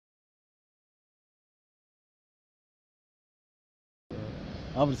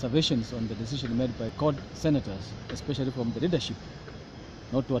I have reservations on the decision made by CORD senators, especially from the leadership,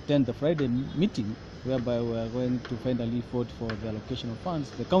 not to attend the Friday meeting whereby we are going to finally vote for the allocation of funds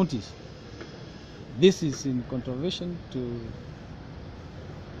to the counties. This is in contravention to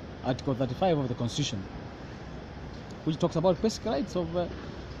Article 35 of the Constitution, which talks about basic rights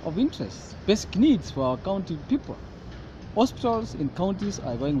of interest, basic needs for our county people. Hospitals in counties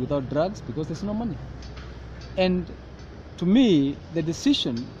are going without drugs because there's no money. And to me, the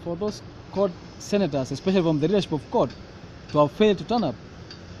decision for those CORD senators, especially from the leadership of CORD, to have failed to turn up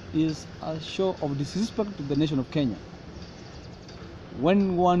is a show of disrespect to the nation of Kenya.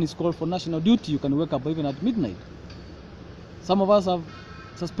 When one is called for national duty, you can wake up even at midnight. Some of us have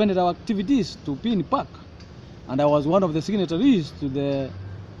suspended our activities to be in the park. And I was one of the signatories to the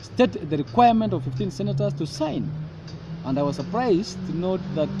requirement of 15 senators to sign. And I was surprised to note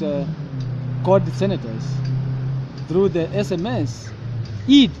that CORD senators, through the SMS,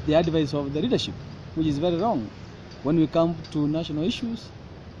 heed the advice of the leadership, which is very wrong. When we come to national issues,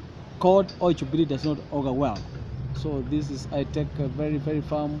 CORD or Jubilee does not augur well. So this is, I take a very, very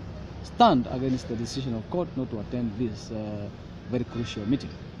firm stand against the decision of CORD not to attend this very crucial meeting.